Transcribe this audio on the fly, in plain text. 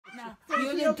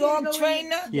a dog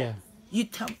trainer? Yeah. You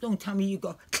don't tell me you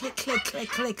go click, click, click,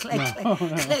 click, click, No.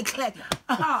 click, click, click.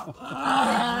 Oh.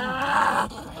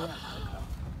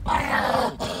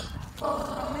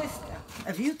 Mister,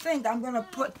 if you think I'm going to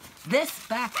put this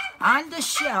back on the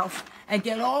shelf and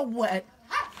get all wet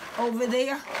over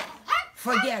there,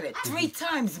 forget it. 3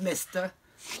 times, mister.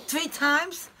 3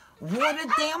 times? Water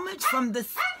damage from the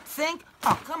sink?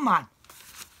 Oh, come on.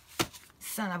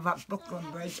 Son of a Brooklyn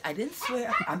Bridge. I didn't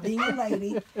swear. I'm being a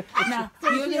lady. Now,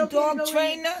 you're the dog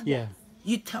trainer? Yeah.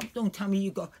 You don't tell me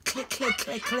you go click, click,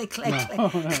 click, click, click, No.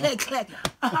 click, click, click.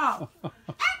 Oh,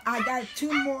 I got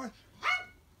 2 more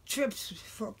trips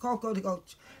for Coco to go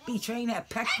be trained at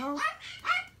Petco.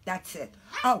 That's it.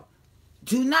 Oh,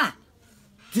 do not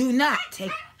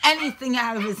take anything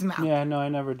out of his mouth. Yeah, no, I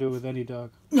never do with any dog.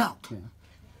 No. Yeah.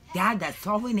 Dad, that's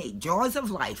all we need. Jaws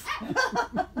of life. They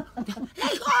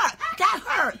hurt. That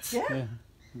hurts. Yeah.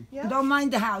 Yeah. Don't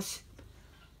mind the house.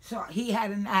 So he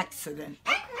had an accident.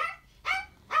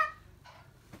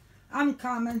 I'm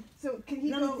coming. So can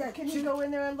he Let me go? get Can two- he go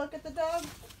in there and look at the dog?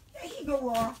 There he go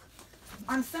off.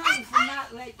 I'm sorry for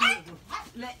not letting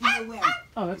you in.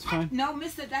 Oh, that's fine. No,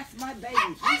 mister, that's my baby.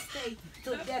 We stay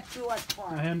till death do us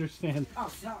part. I understand. Oh,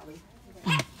 sorry.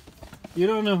 You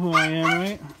don't know who I am,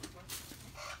 right?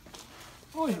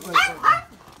 Wait.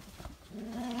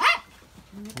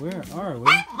 Where are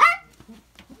we?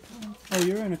 Oh,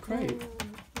 you're in a crate.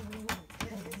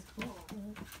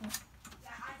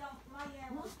 My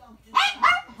animals don't do that.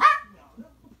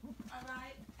 All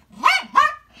right?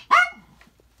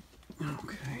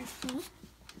 Okay.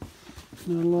 There's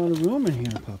not a lot of room in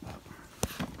here, Papa.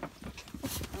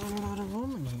 Not a lot of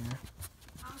room in here.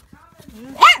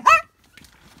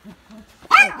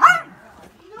 I'm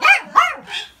coming.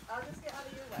 I'll just get out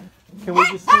of your way. Can we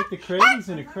just take the crate? He's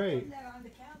in a crate. That on the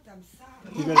counter. I'm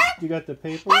sorry. You got the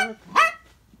paperwork?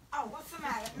 Oh, what's the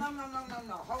matter?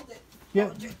 No. Hold it. Yeah,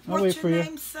 Hold it. I'll What's wait your for you.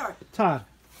 name, sir? Todd.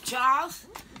 Charles?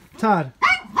 Todd.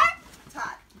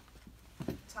 Todd.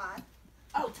 Todd.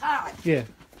 Oh, Todd. Yeah.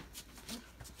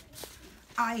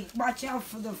 I watch out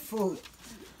for the food.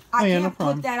 Oh, I yeah, no can't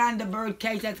problem. put that on the bird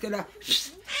cage. That's gonna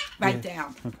right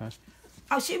down. Okay.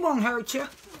 Oh, she won't hurt you.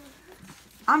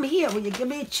 I'm here. Will you give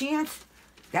me a chance?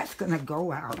 That's gonna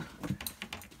go out.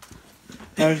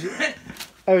 I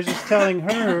was just telling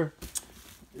her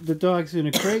the dog's in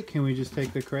a crate. Can we just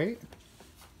take the crate?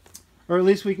 Or at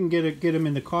least we can get him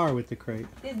in the car with the crate.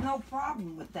 There's no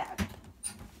problem with that.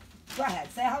 Go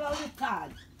ahead. Say hello to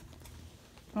Todd.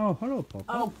 Oh, hello, Papa.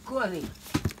 Oh, goody.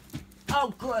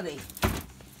 Oh, goody.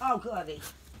 Oh, goody.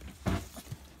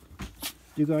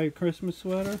 You got your Christmas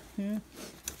sweater? Yeah.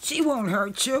 She won't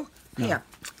hurt you. No. Here.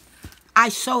 I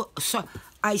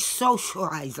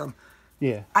socialize them.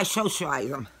 Yeah. I socialize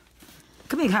them.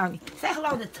 Come here, honey. Say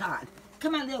hello to Todd.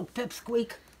 Come on, little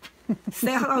pipsqueak.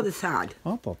 Say hello to Todd.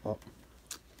 Oh, Papa.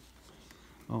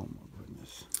 Oh, my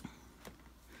goodness.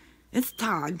 It's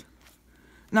Todd.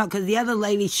 No, because the other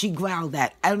lady, she growled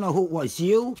at. I don't know who it was.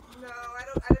 You? No, I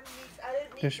didn't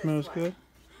need It smells good.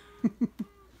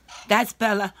 That's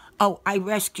Bella. Oh, I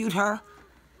rescued her.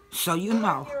 So you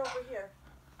know. Here, over here.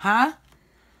 Huh?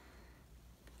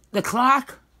 The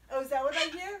clock? Oh, is that what I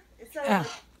hear? It sounds Yeah, like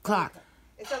clock.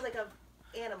 It sounds like an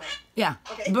animal. Yeah,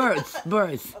 Okay.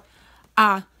 birds.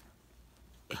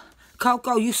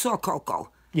 Coco, you saw Coco.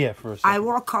 Yeah, for a I second.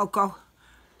 walked Coco.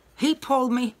 He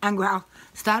pulled me and growled.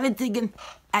 Started digging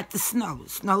at the snow.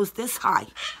 Snow's this high.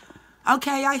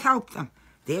 Okay, I helped him.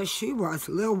 There she was,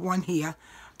 little one here,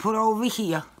 put over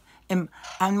here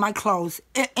on my clothes,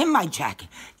 in my jacket.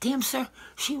 Damn, sir,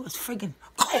 she was friggin'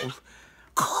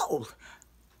 cold.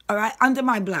 All right, under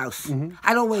my blouse.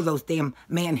 I don't wear those damn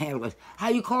manhandlers. How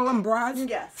you call them, bras?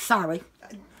 Yes. Sorry.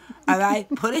 All right,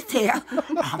 put it there.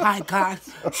 Oh, my God.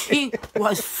 She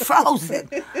was frozen.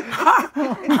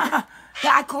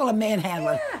 Yeah, I call them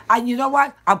manhandlers. You know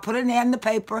what? I'll put it in the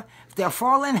paper. If they're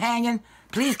falling, hanging,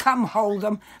 please come hold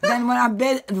them. Then when I'm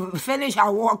finished,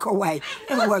 I'll walk away.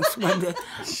 It works with it.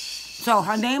 So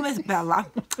her name is Bella.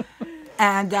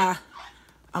 And,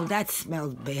 oh, that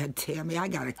smells bad, Tammy. I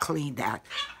got to clean that.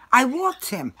 I walked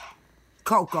him,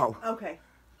 Coco. Okay.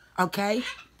 Okay?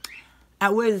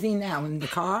 Where is he now? In the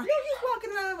car? No, he's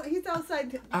walking around. He's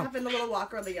outside having a little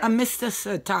walk around the yard. Mr.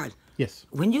 Sir Todd, Yes.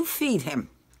 when you feed him,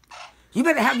 you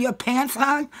better have your pants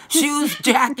on, shoes,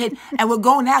 jacket, and we're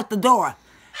going out the door.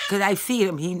 Because I feed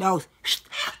him, he knows,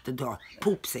 out the door,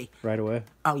 poopsie. Right away?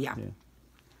 Oh, yeah.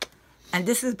 And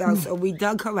this is Belle, so we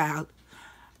dug her out.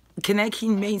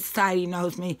 Connection Main Society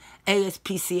knows me.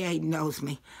 ASPCA knows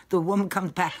me. The woman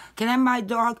comes back. Can I have my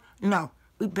dog? No.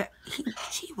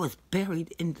 She was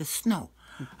buried in the snow.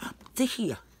 Up to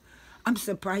here. I'm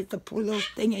surprised the poor little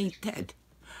thing ain't dead.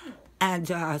 And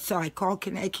so I called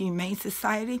Connecticut Humane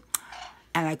Society,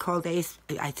 and I called I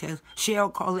said,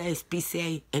 Cheryl called the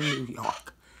ASPCA in New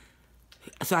York.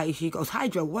 So she goes,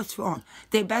 Hydra, what's wrong?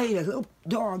 They buried a little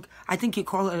dog, I think you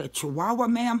call it a Chihuahua,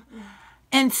 ma'am,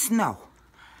 in snow.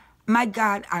 My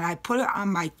God, and I put it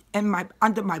on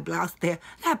under my blouse there.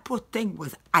 That poor thing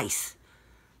was ice.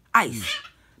 Ice.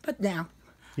 But now.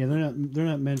 Yeah, they're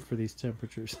not meant for these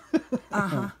temperatures.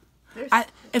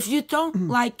 If you don't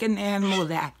like an animal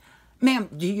that, ma'am,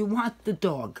 do you want the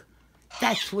dog?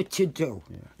 That's what you do.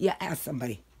 Yeah. You ask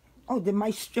somebody, oh, did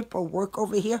my stripper work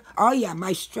over here? Oh, yeah,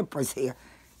 my stripper's here.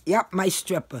 Yep, my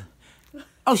stripper.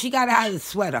 Oh, she got out of the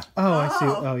sweater. Oh, I see.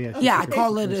 Oh, yeah. Yeah, I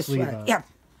call it a sweater. Yep.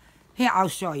 Here, I'll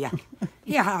show you.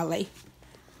 Here, Holly.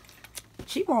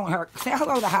 She won't hurt. Say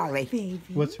hello to Holly. Baby.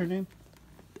 What's her name?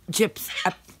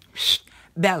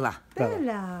 Bella.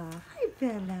 Bella. Hi,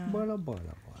 Bella. Bella, Bella, Bella.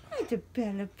 Hi, to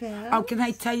Bella, Bella. Oh, can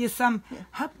I tell you something?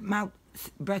 Her mouth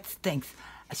breath stinks.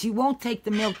 She won't take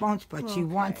the milk bones, but she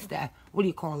wants that, what do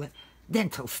you call it?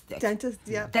 Dental stick. Dentist,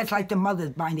 yeah. That's like the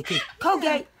mother's buying the kid.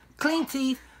 Colgate, clean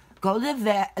teeth, go to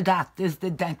the doctors, the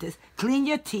dentist, clean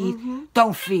your teeth,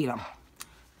 don't feed them.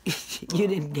 You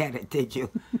didn't get it, did you?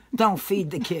 Don't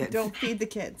feed the kids. Don't feed the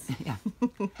kids. Yeah.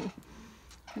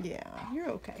 Yeah, you're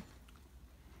okay.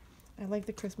 I like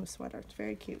the Christmas sweater. It's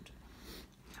very cute.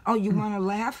 Oh, you want to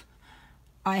laugh?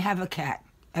 I have a cat.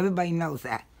 Everybody knows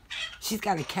that. She's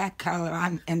got a cat collar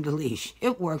on and the leash.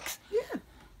 It works. Yeah.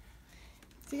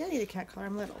 See, I need a cat collar.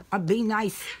 I'm little. It'd be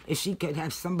nice if she could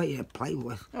have somebody to play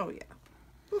with. Oh, yeah.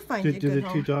 We'll find Do you a good the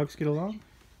home. two dogs get along?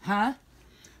 Huh?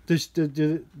 Do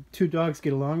the two dogs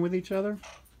get along with each other?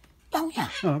 Oh, yeah.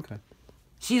 Oh, okay.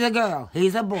 She's a girl.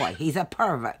 He's a boy. He's a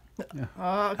pervert.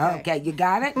 Okay. Okay, you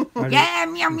got it? Yeah,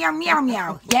 meow, meow, meow,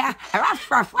 meow. Yeah, ruff,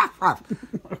 ruff, ruff, ruff.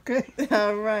 Okay.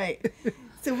 All right.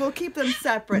 So we'll keep them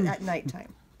separate at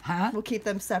nighttime. Huh? We'll keep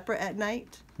them separate at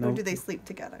night? Or No. do they sleep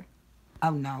together?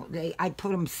 Oh, no. I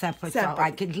put them separate, so Separate.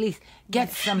 I could at least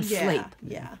get some sleep.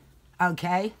 Yeah.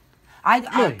 Okay?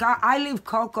 I leave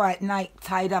Coco at night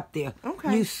tied up there.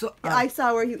 Okay. You saw, I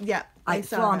saw where he, I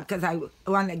saw him that. because I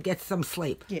want to get some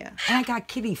sleep. Yeah. And I got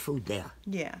kitty food there.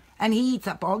 Yeah. And he eats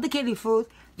up all the kitty food,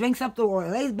 drinks up the water,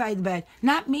 lays by the bed.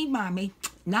 Not me, Mommy.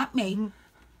 Not me.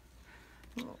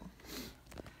 All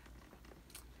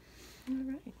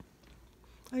right.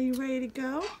 Are you ready to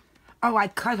go? Oh, I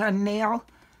cut her nail,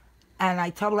 and I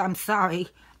told her I'm sorry.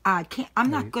 I'm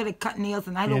not good at cutting nails,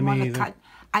 and I don't want to cut.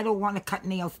 I don't want to cut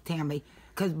nails, Tammy,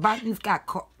 because Buttons got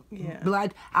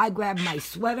blood. I grabbed my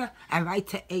sweater and right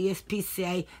to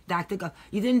ASPCA. Doctor goes,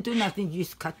 you didn't do nothing. You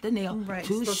just cut the nail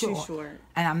too short.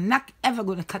 And I'm not ever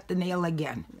going to cut the nail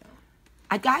again. No.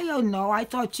 I don't know. I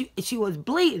thought she was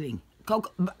bleeding.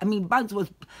 Buds was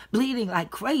bleeding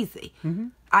like crazy. Mm-hmm.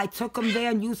 I took him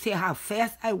there, and you see how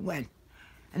fast I went.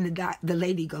 And the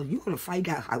lady goes, you're going to find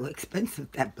out how expensive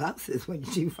that blouse is when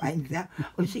she finds out,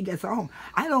 when she gets home.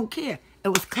 I don't care. It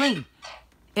was clean.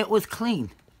 It was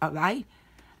clean, all right?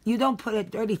 You don't put a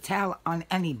dirty towel on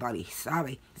anybody.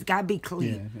 Sorry. It's got to be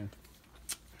clean.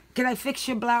 Yeah. Can I fix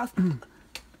your blouse?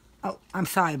 Oh, I'm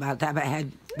sorry about that, but I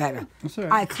had better. That's all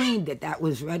right. I cleaned it. That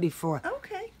was ready for...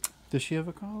 Okay. Does she have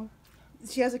a collar?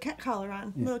 She has a cat collar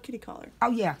on, little kitty collar. Oh,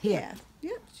 yeah, here.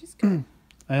 Yeah, she's good.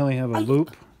 I only have a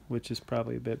loop, which is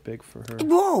probably a bit big for her.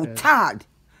 Whoa, Todd.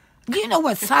 Do you know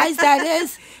what size that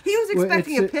is? He was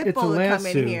expecting a pit bull to come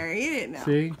lasso. in here. He didn't know.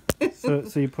 See?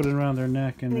 So you put it around their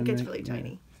neck. And And it then gets really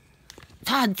tiny.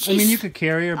 Todd, I mean, you could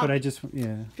carry her, but I just, Do you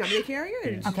want me to carry her?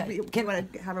 Yeah. Okay. Do you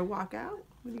want to have her walk out?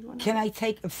 What do you want to Can do?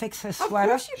 I fix her Of sweater?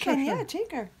 course you can. Yeah,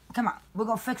 take her. Come on, we're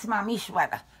gonna fix Mommy's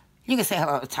sweater. You can say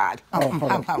hello to Todd.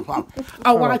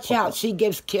 Oh, watch out, she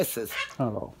gives kisses.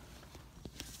 Hello.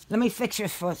 Let me fix your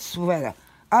sweater.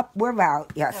 Up, we're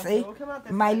out. Yeah, Okay, see? we'll come out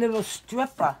this My way. little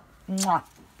stripper. Mwah.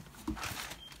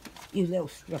 You little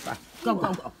stripper. Go,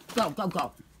 go, go, go, go,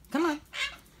 go. Come on.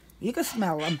 You can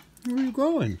smell them. Where are you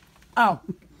going? Oh,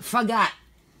 forgot.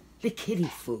 The kitty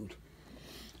food.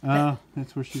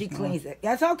 That's where she's She going. cleans it.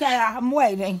 That's okay, I'm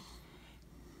waiting.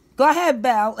 Go ahead,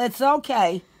 Belle. It's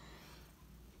okay.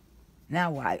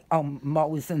 Now what? Oh,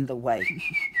 Mo's in the way.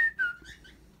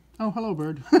 Oh, hello,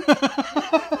 bird.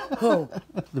 Who?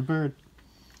 The bird.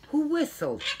 Who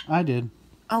whistled? I did.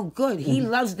 Oh, good. He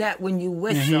loves that when you Yeah,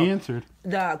 whistle. he answered.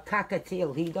 The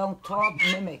cockatiel. He don't talk,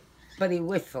 mimic, but he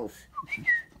whistles.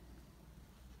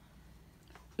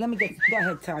 Go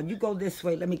ahead, Todd. You go this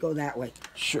way. Let me go that way.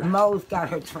 Sure. Mo's got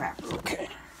her traps. Okay.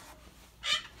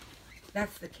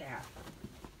 That's the cat.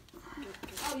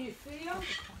 Oh, you see him?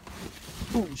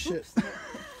 Oh, shit.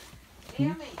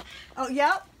 Tammy. Oh,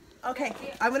 yep. Okay,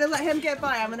 I'm gonna let him get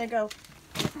by. I'm gonna go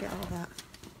get all that.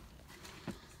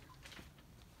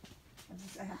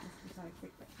 I have to. Sorry,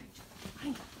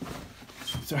 wait.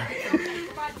 Sorry.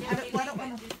 I don't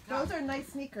want to. Those are nice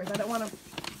sneakers. I don't want to.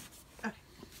 Okay.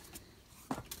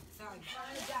 Sorry,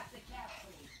 Johnny got the cat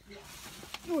food.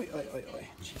 Yeah. Oi, oi, oi, oi.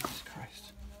 Jesus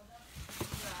Christ.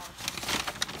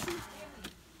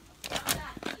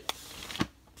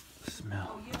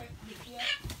 Smell. Oh, you're here?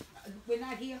 We're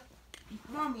not here?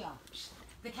 Romeo,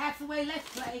 the cat's away, let's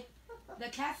play. The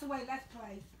cat's away, let's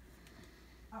play.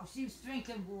 Oh, she was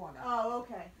drinking water. Oh,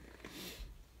 okay.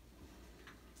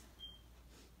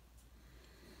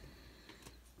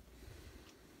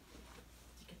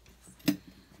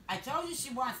 I told you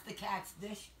she wants the cat's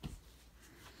dish.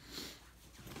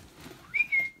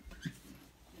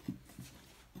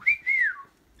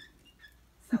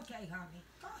 It's okay, honey.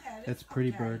 Go ahead. That's it's Pretty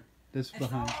okay. Bird. This It's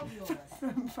behind all you.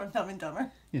 yours. From Dumb and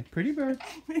Dumber. Yeah, Pretty Bird.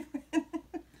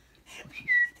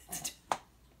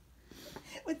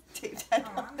 With Dave's head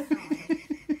Oh, on. I'm sorry.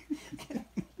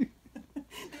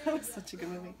 That was such a good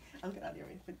movie. I'll get out of your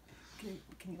way. But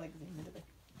can you like zoom into it?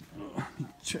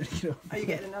 Try to get over. Are you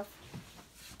getting enough?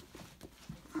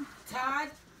 Todd,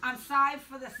 I'm sorry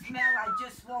for the smell. I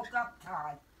just woke up,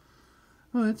 Todd.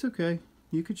 Oh, that's okay.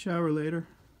 You could shower later.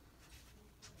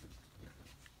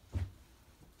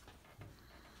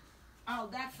 Oh,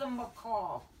 that's a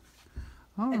macaw.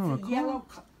 Oh, It's a cool. yellow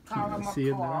collar I see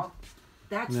it macaw. there.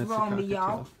 That's And that's the Romeo.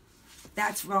 cockatiel.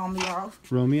 That's Romeo.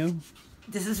 Romeo?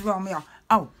 This is Romeo.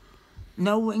 Oh,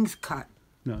 no wings cut.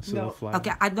 No, so No. they'll fly.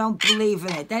 Okay, I don't believe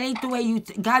in it. That ain't the way you.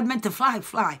 God meant to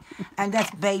fly. And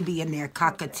that's baby in there,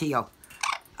 cockatiel.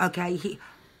 Okay,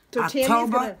 So Tammy's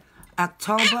gonna.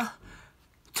 October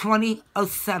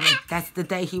 2007. That's the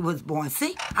day he was born.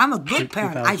 See, I'm a good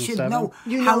parent. I should 2007? know,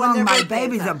 You know how when long their my birthdays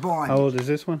babies are. are born. How old is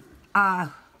this one?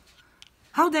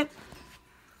 Hold it.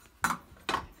 I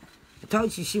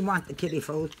told you she want the kitty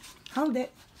food. Hold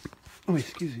it. Oh,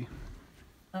 excuse me.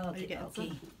 Okay, getting okay.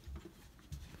 some?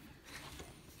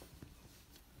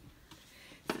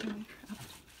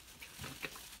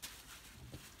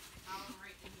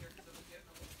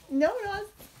 No, Roz.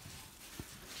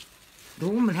 The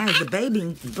woman has the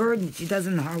baby burden. She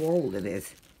doesn't know how old it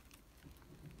is.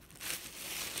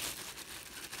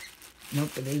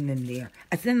 Nope, it ain't in there.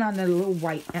 It's in on the little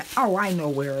white. Oh, I know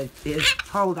where it is.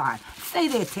 Hold on. Stay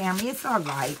there, Tammy. It's all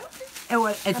right.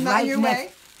 It's I'm not right in your next.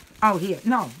 way. Oh, here.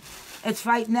 No. It's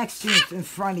right next to you. It's in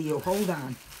front of you. Hold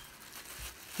on.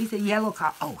 He's a yellow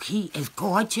cow. Oh, he is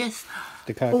gorgeous.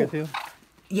 The cockatiel?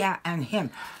 Yeah, and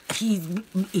him.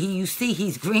 You see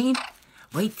he's green?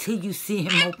 Wait till you see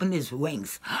him open his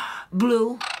wings.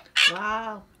 Blue,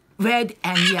 Wow. red,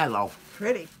 and yellow.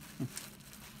 Pretty.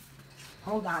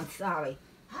 Hold on, sorry.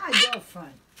 Hi,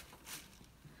 girlfriend.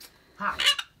 Hi.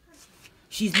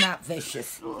 She's not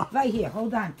vicious. Right here.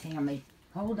 Hold on, Tammy.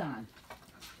 Hold on.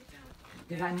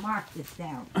 Did I mark this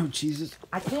down? Oh, Jesus.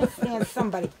 I can't stand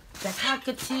somebody. The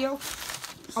cockatiel.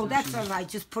 Oh, that's all right.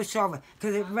 Just push over.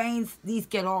 Because it rains, these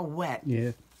get all wet.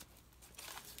 Yeah.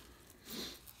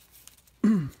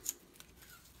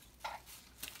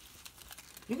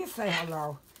 You can say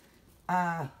hello.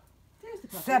 There's the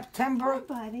puppy. September Hi,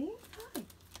 buddy. Hi.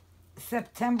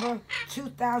 September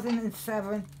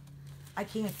 2007. I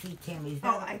can't see Tammy's. Oh,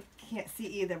 I can't see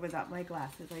either without my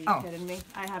glasses. Are you Oh. kidding me?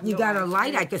 I have. You no got a eyes.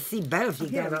 light? I could see better if you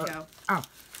Here got we a. go. Oh,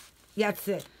 that's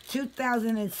it.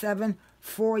 2007,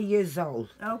 4 years old.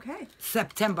 Okay.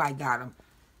 September I got him.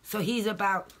 So he's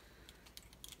about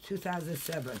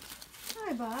 2007.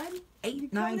 Hi, bud. 8, coming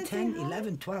 9, to say 10, hi?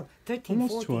 11, 12, 13,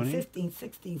 Almost 14, 20. 15,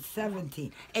 16,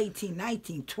 17, 18,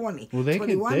 19, 20, Well, they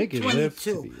 21, could live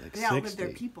to 22, be like They outlive 60.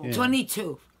 their people. Yeah.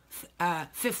 22,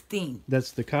 15.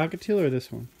 That's the cockatiel or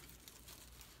this one?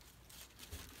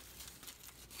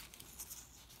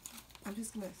 I'm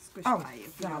just gonna squish Oh, by you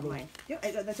if you don't sorry. mind.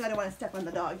 That's why I don't want to step on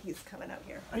the dog. He's coming out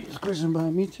here. Are you squishing by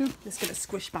me too? Just gonna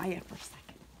squish by you for a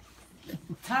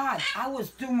second. Todd, I was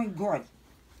doing good.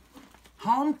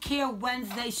 Home care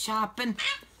Wednesday shopping,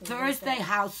 Thursday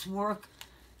housework,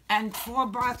 and 4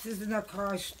 boxes in the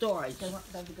car storage.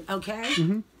 That'd be good. Okay?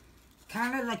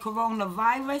 Kind of the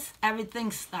coronavirus,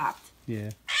 everything stopped. Yeah.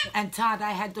 And Todd,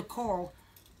 I had to call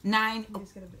 9. I'm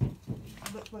just gonna.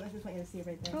 Look, I just want you to see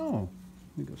right there. Oh.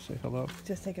 Let me go say hello.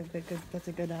 Just take a good. That's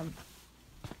a good.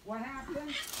 What happened?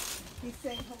 He's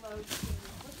saying hello to.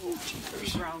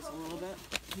 He growls a little bit.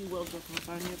 He will jump up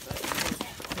on you, but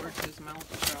he works his mouth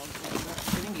and growls a little bit. I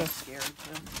think he's scared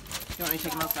too. You want me to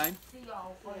take him outside?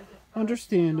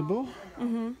 Understandable.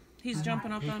 He's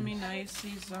jumping up on me nice.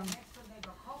 He's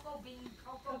Cocoa bean,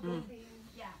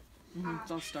 yeah.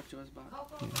 It's all stuck to his butt.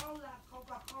 Coca-Cola,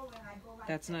 and I go like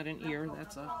That's not an ear.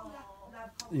 That's a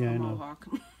Yeah, I know. mohawk.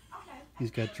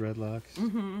 He's got dreadlocks.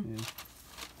 Yeah.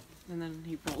 And then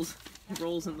he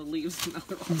rolls in the leaves, and now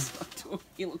they're all stuck to him.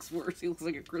 He looks worse. He looks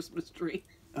like a Christmas tree.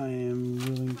 I am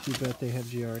willing to bet they have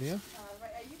Giardia.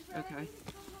 Okay.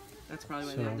 That's probably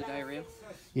why they have the diarrhea.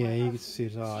 Yeah, you can see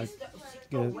it all. I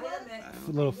get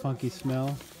a little funky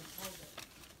smell.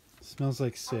 Smells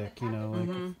like sick, you know,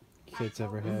 like kids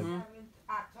ever had.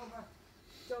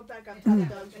 Don't back up to the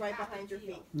dogs right behind your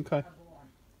feet. Okay.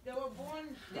 they were born,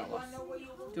 they want to know where you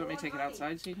were Do you want me to take it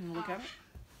outside so you can look at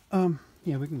it?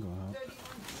 Yeah, we can go out.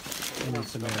 I need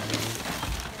some air.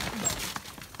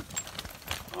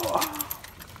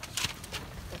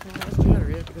 Okay, that's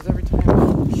diarrhea because every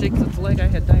time it shakes its leg, I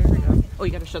had diarrhea. Oh,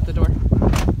 you gotta shut the door.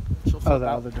 She'll flip Oh, the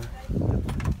out. other door.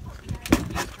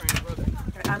 He's trying to rub it.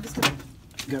 Alright, I'm just gonna.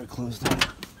 Got it closed down.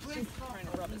 Trying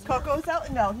to rub his Coco's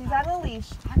out. No, he's on a leash.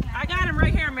 I got him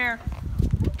right here, Mare.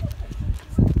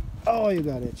 Oh, you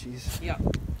got itchies. Yeah.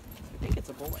 I think it's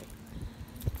a boy.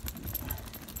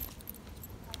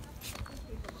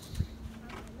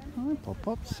 Hi,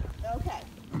 pop-ups. Okay.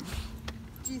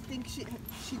 Do you think she'd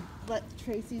let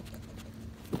Tracy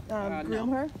No. groom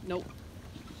her? Nope.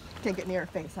 Can't get near her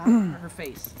face, huh? Her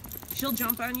face. She'll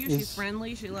jump on you. She's Is-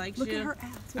 friendly. She likes Look you. at her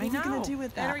ass. What I are know. you gonna do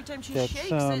with that? Every time she That's,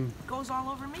 shakes, it goes all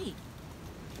over me.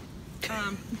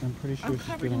 I'm pretty sure I'm she's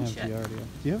covered gonna in have shit. Giardia.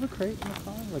 Do you have a crate in the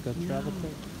car, like a travel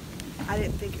crate? I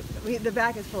didn't think. I mean, the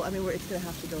bag is full. I mean, it's gonna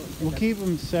have to go. In We'll the- keep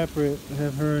them separate.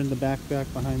 Have her in the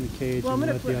backpack behind the cage, Well, I'm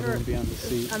and gonna let put the other her one be on the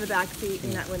seat. on the back seat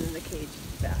and that one in the cage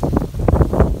back.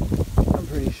 I'm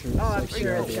pretty sure it's Oh, I'm like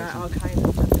sure it's Giardia got or all kinds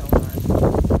of stuff going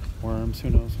on. worms. Who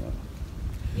knows what?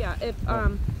 Yeah, if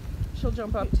she'll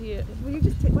jump up to you. Will you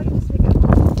just take? Why don't you just take it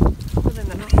home? Put it in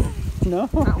the home. No.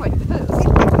 Not like this.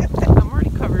 I'm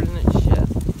already covered in its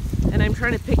shit. And I'm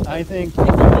trying to pick I think pick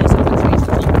the piece up its face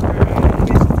to keep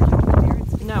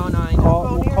it. No, I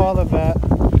know. we'll call the vet.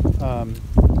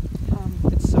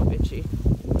 It's so itchy.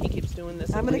 He keeps doing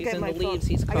this. I'm And gonna he's get in my the phone. leaves.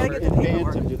 He's I gotta covered. get the In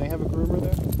paperwork. Bantam, do they have a groomer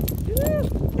there?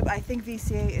 Yeah, I think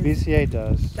VCA is. VCA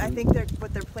does. I think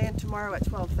what they're planned tomorrow at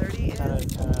 12:30 is.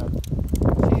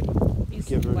 He's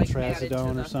Give her like added to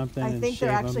trazodone the- or something I and think shave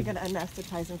they're actually them. going to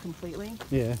anesthetize him completely.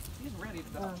 Yeah. He's ready to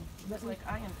go. He's like,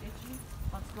 I am itchy.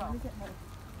 Let's go.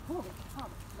 Holy cow!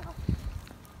 No.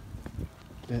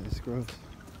 That is gross.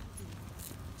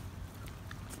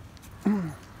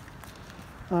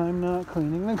 I'm not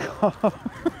cleaning the car.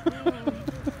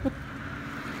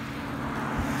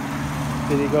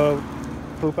 Did he go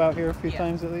poop out here a few Yeah.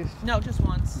 times at least? No, just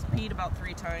once. Peed about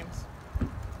 3 times.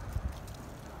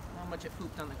 How much it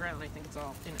pooped on the ground. I think it's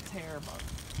all in its hair, but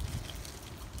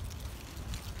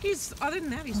he's, other than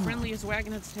that, he's friendly. He's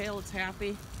wagging its tail. It's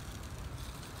happy.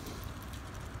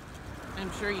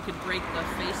 I'm sure you could break the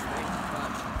face thing,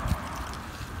 but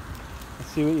I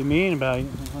see what you mean about it.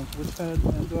 Like, which side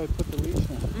do I put the leash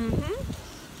on?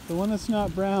 The one that's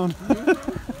not brown.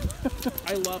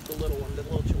 I love the little one, the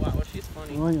little Chihuahua. She's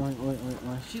funny. Wait.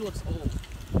 She looks old.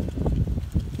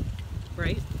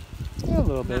 Right? Yeah, a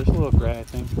little bit. It's a little gray, I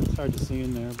think. It's hard to see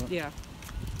in there, but Yeah.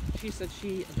 She said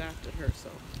she adopted her, so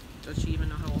does she even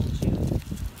know how old she is?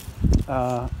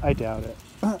 I doubt it.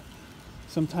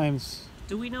 Sometimes,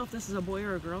 Do we know if this is a boy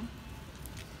or a girl?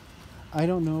 I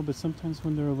don't know, but sometimes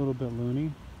when they're a little bit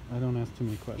loony, I don't ask too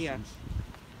many questions.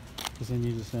 Because then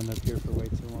you just end up here for way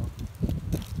too long.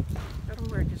 Don't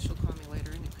worry, because she'll call me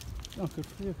later anyway. Oh, good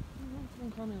for you. She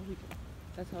can call me on the weekend.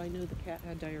 That's how I knew the cat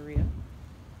had diarrhea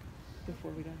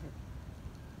before we got here.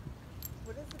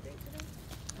 What is the date today?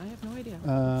 I have no idea.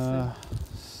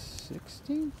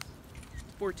 16th?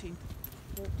 14.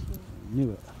 14.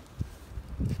 Knew it.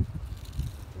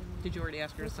 Did you already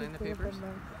ask her to sign the papers?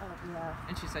 Yeah.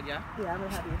 And she said yeah? Yeah, I'm gonna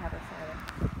have you have her sign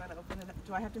it. I'm gonna open it up.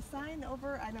 Do I have to sign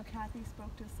over? I know Kathy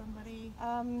spoke to somebody.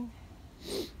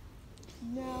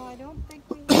 No, I don't think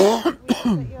we have. We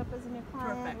set you up as a new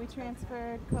client. Perfect. We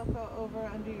transferred Coco over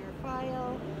under your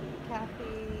file.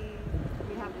 Kathy,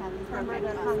 we have Kathy's number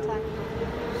to contact.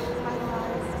 It's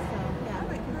finalized, so yeah,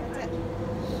 that's it.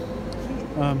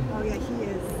 Oh yeah, he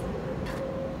is.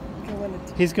 I wanted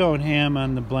to. He's going ham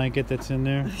on the blanket that's in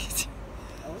there.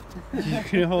 You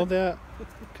can hold that?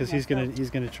 Because he's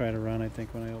gonna try to run, I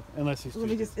think, when I open. Unless he's. Let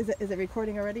me just. Is it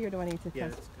recording already, or do I need to? Yeah,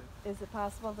 press- that's good. Is it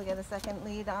possible to get a second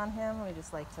lead on him? We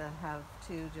just like to have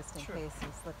 2 just in Sure. case he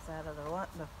slips out of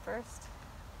the first.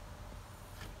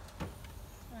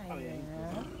 Hi Oh, yeah, he's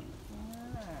there.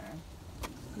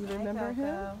 You Hi, remember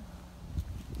him?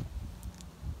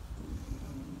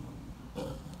 Coco.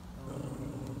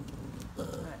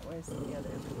 Alright, where's the other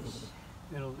leash?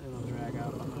 It'll drag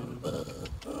out behind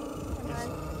him.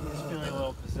 fine? He's feeling a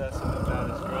little possessive about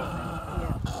his girlfriend.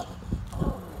 Yeah.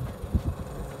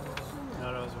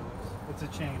 No, those are loose. It's a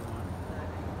chain one.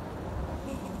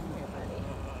 Here, buddy.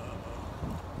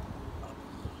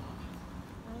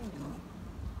 I know.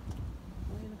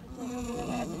 We're gonna put that over your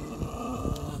head.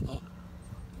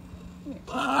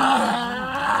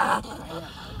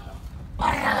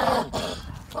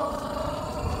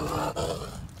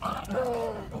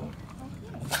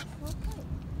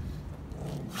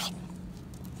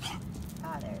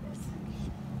 Ah, there it is.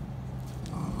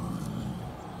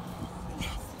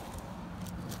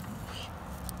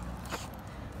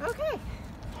 Okay.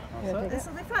 This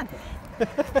will be fun.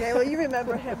 Okay, well you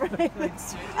remember him, right?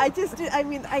 I just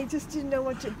didn't know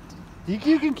what to.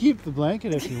 You can keep the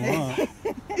blanket if you want.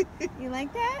 You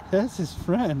like that? That's his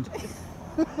friend.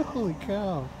 Holy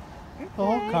cow. The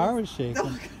whole car was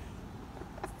shaking.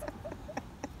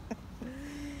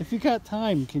 If you got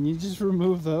time, can you just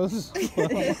remove those? Oh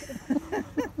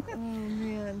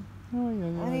man. Oh,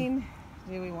 yeah. I mean,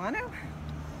 do we want to? Do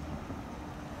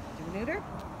we neuter?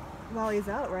 While he's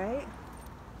out, right?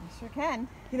 We sure can.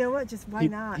 You know what? Just why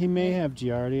not? He may have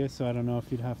Giardia, so I don't know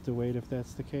if you'd have to wait if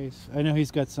that's the case. I know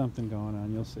he's got something going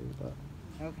on, you'll see. But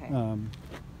Okay.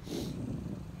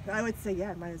 I would say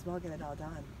yeah, might as well get it all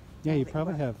done. yeah, you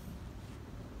probably have.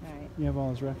 All right. You have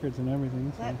all his records and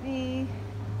everything. So. Let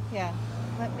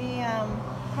me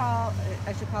call.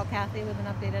 I should call Kathy with an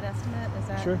updated estimate. Is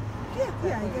that Sure.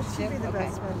 Yeah, I guess she'd be the Okay.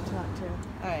 best one to talk to.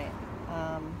 All right.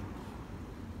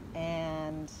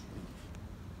 And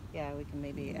yeah, we can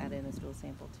maybe add in a stool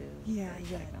sample too. Yeah, for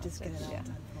just get it all diagnostics,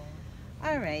 done yeah.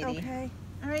 All righty. Okay.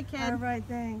 All right, kid. All right,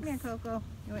 thanks. Come here, Coco.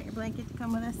 You want your blanket to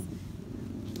come with us?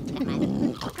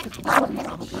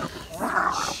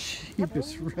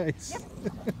 Jeepers Christ.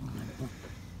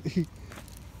 Think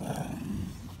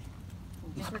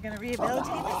we're gonna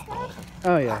rehabilitate this guy?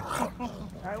 Oh, yeah.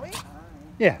 Are we?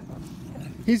 Yeah.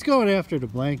 He's going after the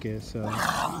blanket, so. All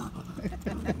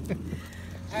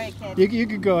right, kid. You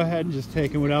could go ahead and just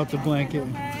take him without the blanket.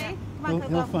 Okay. Come on,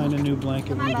 He'll Coco. find a new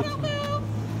blanket when he gets home. All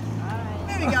right.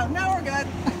 There we go. Now we're good.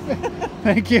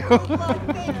 Thank you.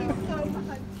 Thank you so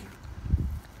much.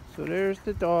 So there's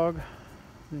the dog.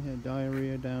 He had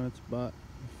diarrhea down its butt,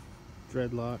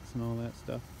 dreadlocks and all that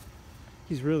stuff.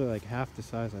 He's really like half the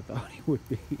size I thought he would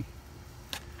be.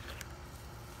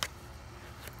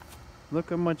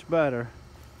 Looking much better,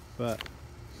 but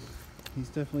he's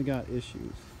definitely got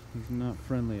issues. He's not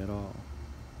friendly at all.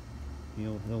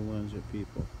 He'll lunge at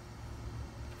people.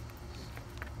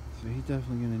 So he's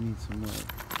definitely gonna need some work.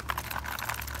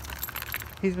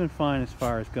 He's been fine as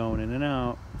far as going in and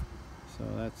out, so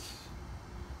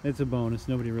it's a bonus.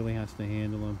 Nobody really has to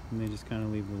handle him, and they just kind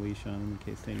of leave the leash on him in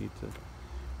case they need to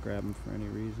grab him for any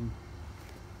reason.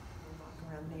 We'll walk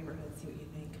around the neighborhood, see what you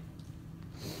think.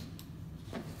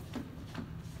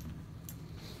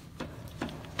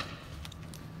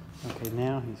 Okay,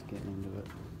 now he's getting into it.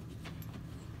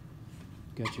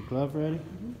 Got your glove ready?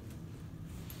 Mm-hmm.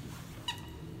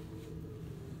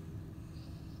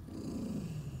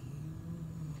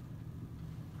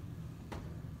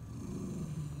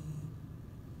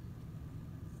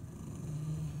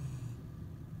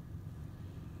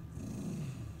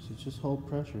 So just hold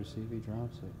pressure, see if he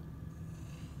drops it.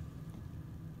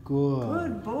 Good.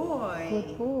 Good boy.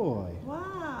 Good boy.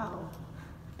 Wow.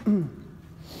 Are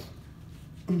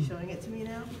you showing it to me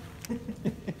now?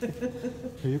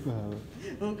 Here you go.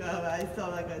 Oh God, I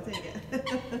still not gonna take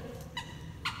it.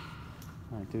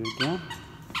 All right, do it again.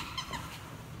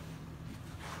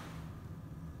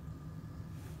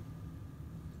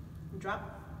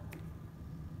 Drop.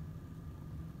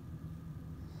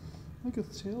 Look at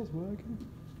the tail's wagging.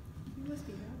 You must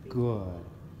be happy. Good.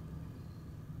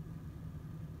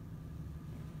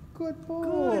 Good boy.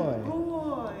 Good boy.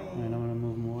 All right, I'm gonna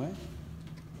move him away.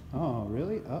 Oh,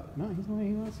 really? Oh, no,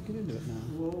 he wants to get into it now.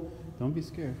 Whoa. Don't be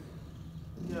scared.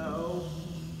 No.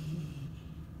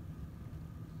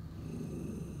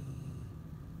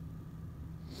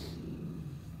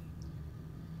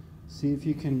 See if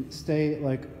you can stay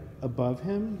like above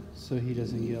him so he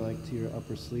doesn't get like to your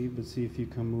upper sleeve, but see if you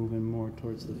can move him more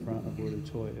towards the front of where the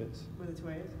toy is. Where the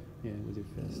toy is? Yeah, with your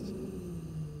fist.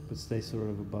 But stay sort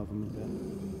of above him a bit.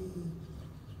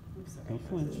 Oops, sorry. Don't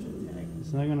flinch.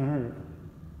 It's not gonna hurt.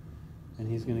 And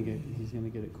he's gonna get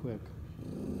it quick.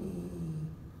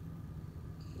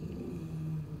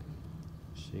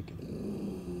 Shake it.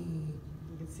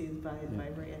 You can see his body is Yeah.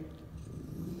 vibrating.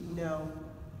 No.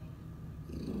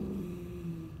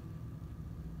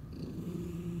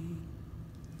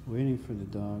 Waiting for the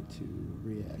dog to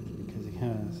react because he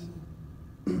has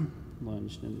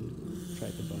lunged and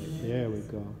tried to bite. There we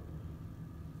go.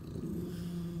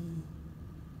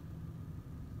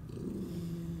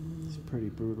 pretty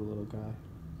brutal little guy.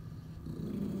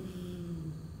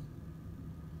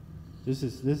 This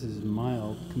is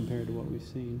mild compared to what we've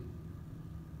seen.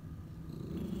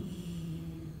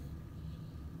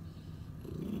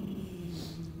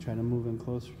 Try to move in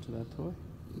closer to that toy.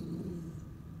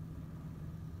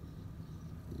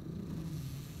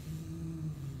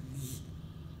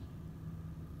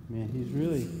 Man, he's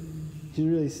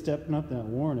really stepping up that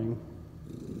warning.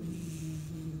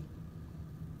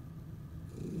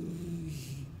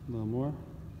 A little more.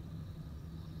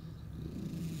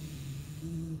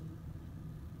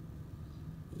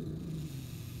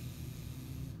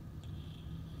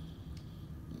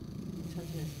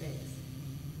 Touching his face.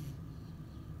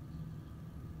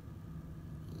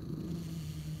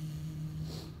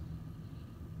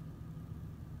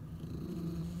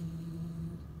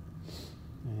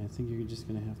 I think you're just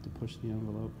gonna have to push the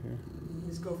envelope here.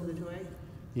 Just go for the toy.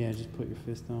 Yeah, just put your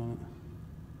fist on it.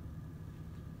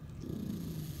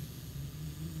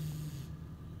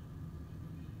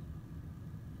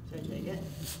 Should I take it?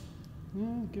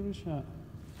 Yeah, give it a shot.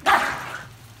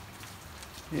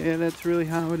 Yeah, that's really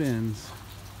how it ends.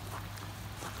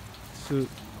 So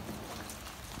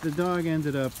the dog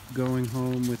ended up going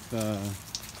home with a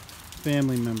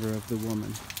family member of the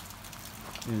woman.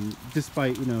 And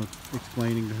despite, you know,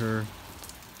 explaining to her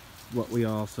what we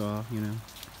all saw, you know,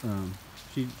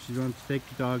 she wanted to take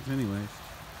the dogs anyways.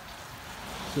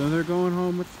 So they're going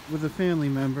home with a family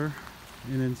member,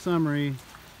 and in summary,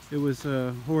 it was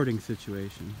a hoarding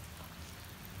situation.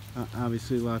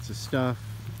 Obviously lots of stuff,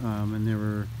 and there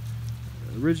were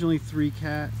originally 3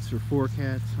 cats, or 4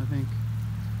 cats, I think.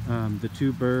 The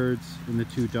 2 birds and the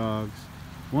 2 dogs.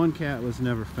 1 cat was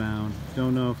never found.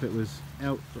 Don't know if it was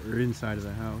out or inside of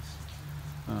the house.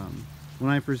 When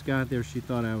I first got there, she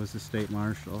thought I was the state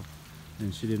marshal,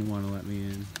 and she didn't want to let me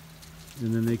in.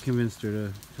 And then they convinced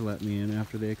her to let me in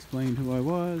after they explained who I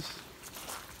was.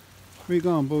 Where you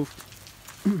going, Boof?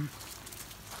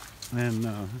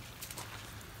 And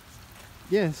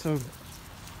yeah, so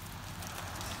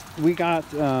we got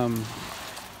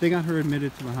they got her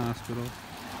admitted to the hospital,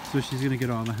 so she's gonna get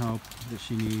all the help that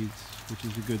she needs, which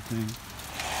is a good thing.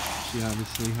 She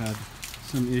obviously had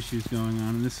some issues going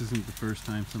on, and this isn't the first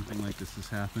time something like this has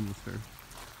happened with her.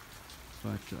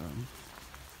 But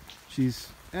she's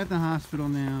at the hospital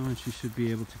now, and she should be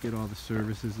able to get all the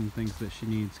services and things that she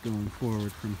needs going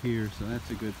forward from here, so that's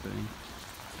a good thing.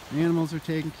 The animals are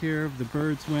taken care of. The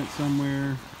birds went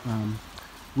somewhere.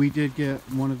 We did get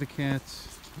one of the cats.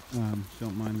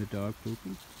 Don't mind the dog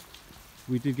pooping.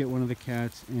 We did get one of the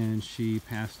cats, and she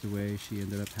passed away. She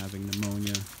ended up having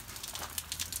pneumonia.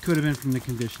 Could have been from the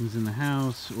conditions in the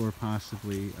house, or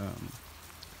possibly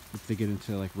if they get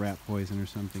into like rat poison or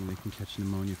something, they can catch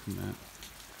pneumonia from that.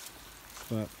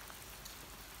 But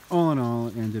all in all,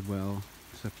 it ended well,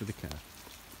 except for the cat.